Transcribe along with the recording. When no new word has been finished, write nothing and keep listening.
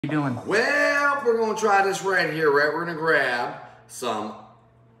You doing? Well, we're gonna try this right here, right? We're gonna grab some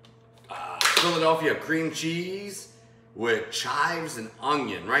Philadelphia cream cheese with chives and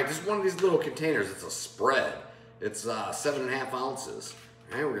onion, right? This is one of these little containers. It's a spread. It's 7.5 ounces.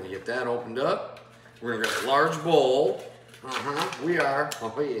 All right, we're gonna get that opened up. We're gonna grab a large bowl. We are.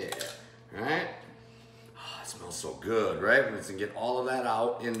 Oh yeah. All right. Oh, it smells so good, right? We're gonna get all of that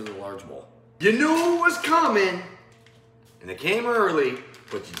out into the large bowl. You knew it was coming, and it came early,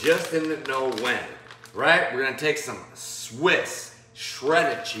 but you just didn't know when, right? We're gonna take some Swiss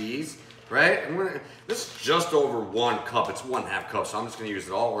shredded cheese, right? And this is just over 1 cup. It's 1/2 cup, so I'm just gonna use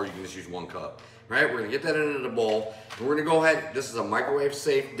it all, or you can just use 1 cup, right? We're gonna get that into the bowl, and we're gonna go ahead. This is a microwave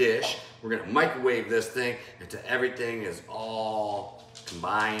safe dish. We're gonna microwave this thing until everything is all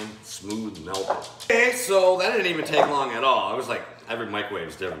combined, smooth, melted. Okay, so that didn't even take long at all. It was like, every microwave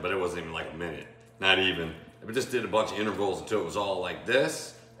is different, but it wasn't even like a minute, not even. We just did a bunch of intervals until it was all like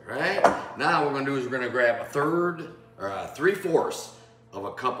this, right? Now what we're gonna do is we're gonna grab 3/4 of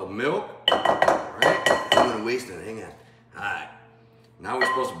a cup of milk, right? I'm gonna waste it, hang on. All right, now we're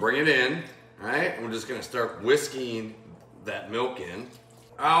supposed to bring it in, right? And we're just gonna start whisking that milk in.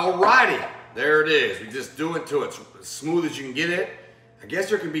 Alrighty, there it is. We just do it till it's as smooth as you can get it. I guess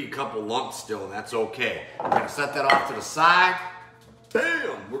there can be a couple lumps still, and that's okay. We're gonna set that off to the side.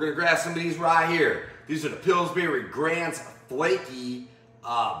 Bam! We're gonna grab some of these right here. These are the Pillsbury Grants Flaky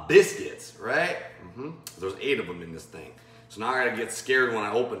biscuits, right? There's 8 of them in this thing. So now I gotta get scared when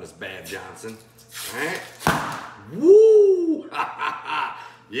I open this bad Johnson. All right? Woo!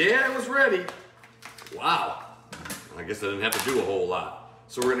 Yeah, it was ready. Wow. I guess I didn't have to do a whole lot.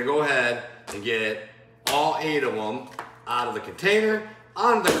 So we're gonna go ahead and get all 8 of them out of the container,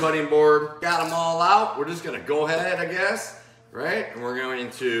 onto the cutting board. Got them all out. We're just gonna go ahead, I guess, right? And we're going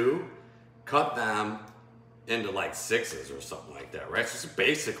to cut them into like 6s or something like that, right? So it's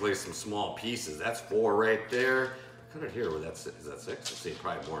basically some small pieces. That's 4 right there. Cut it here. Is that 6? Let's see,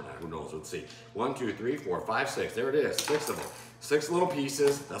 probably more than that. Who knows? Let's see. 1, 2, 3, 4, 5, 6. There it is. 6 of them. 6 little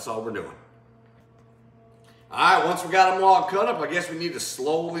pieces. That's all we're doing. All right, once we got them all cut up, I guess we need to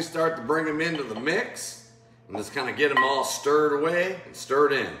slowly start to bring them into the mix and just kind of get them all stirred away and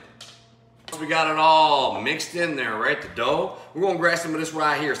stirred in. Once we got it all mixed in there, right, the dough, we're gonna grab some of this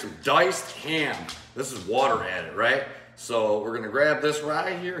right here, some diced ham. This is water added, right? So we're gonna grab this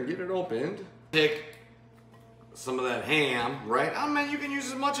right here and get it opened. Take some of that ham, right? I mean, you can use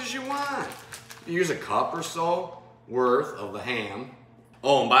as much as you want. You can use a cup or so worth of the ham.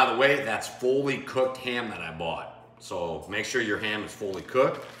 Oh, and by the way, that's fully cooked ham that I bought. So make sure your ham is fully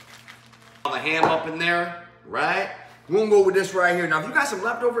cooked. All the ham up in there, right? We're gonna go with this right here. Now, if you got some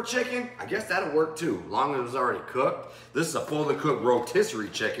leftover chicken, I guess that'll work too, as long as it's already cooked. This is a fully cooked rotisserie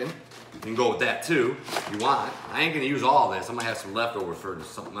chicken. You can go with that too, if you want. I ain't gonna use all this. I'm gonna have some leftovers for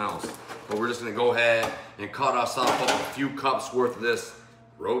something else. But we're just gonna go ahead and cut ourselves up a few cups worth of this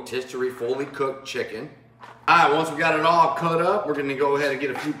rotisserie fully cooked chicken. All right, once we got it all cut up, we're gonna go ahead and get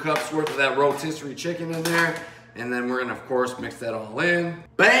a few cups worth of that rotisserie chicken in there. And then we're gonna, of course, mix that all in.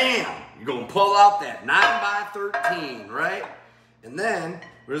 Bam! You're gonna pull out that 9x13, right? And then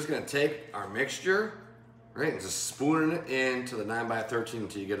we're just gonna take our mixture, right, and just spoon it into the 9x13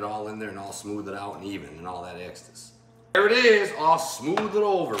 until you get it all in there and all smooth it out and even and all that ecstasy. There it is, all smooth it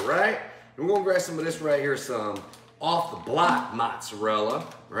over, right? And we're gonna grab some of this right here, some off the block mozzarella,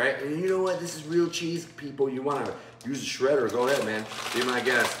 right? And you know what? This is real cheese, people. You wanna use a shredder, go ahead, man. Be my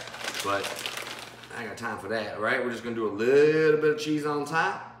guest. But I ain't got time for that, right? We're just gonna do a little bit of cheese on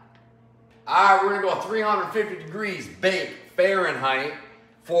top. All right, we're gonna go 350 degrees bake Fahrenheit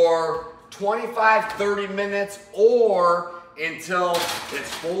for 25-30 minutes or until it's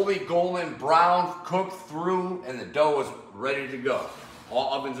fully golden brown, cooked through, and the dough is ready to go.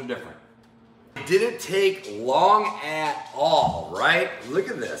 All ovens are different. It didn't take long at all, right? Look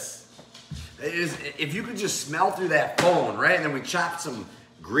at this. It is, if you could just smell through that phone, right? And then we chopped some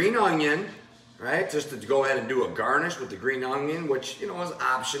green onion, right? Just to go ahead and do a garnish with the green onion, which, you know, is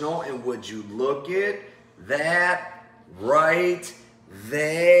optional. And would you look at that right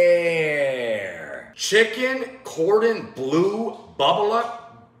there? Chicken Cordon Bleu Bubble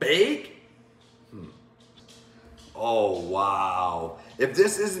Up Bake? Oh, wow. If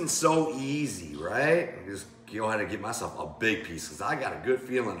this isn't so easy, right? Just go ahead and get myself a big piece because I got a good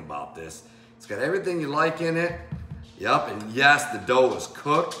feeling about this. It's got everything you like in it. Yep, and yes, the dough is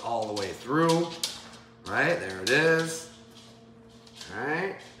cooked all the way through. Right, there it is. All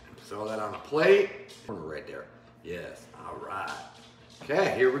right, throw that on a plate. Right there. Yes, all right.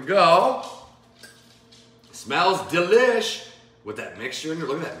 Okay, here we go. Smells delish with that mixture in there.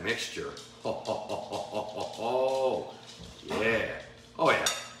 Look at that mixture. Oh, yeah. Oh yeah.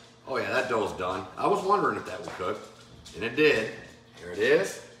 pesto's done. I was wondering if that would cook, and it did. Here it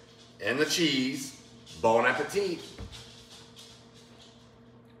is, and the cheese. Bon appetit.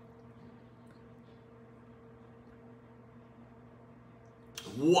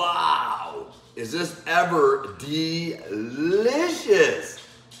 Wow, is this ever delicious?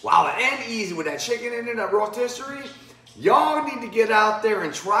 Wow, and easy with that chicken in it, that rotisserie. Y'all need to get out there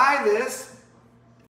and try this.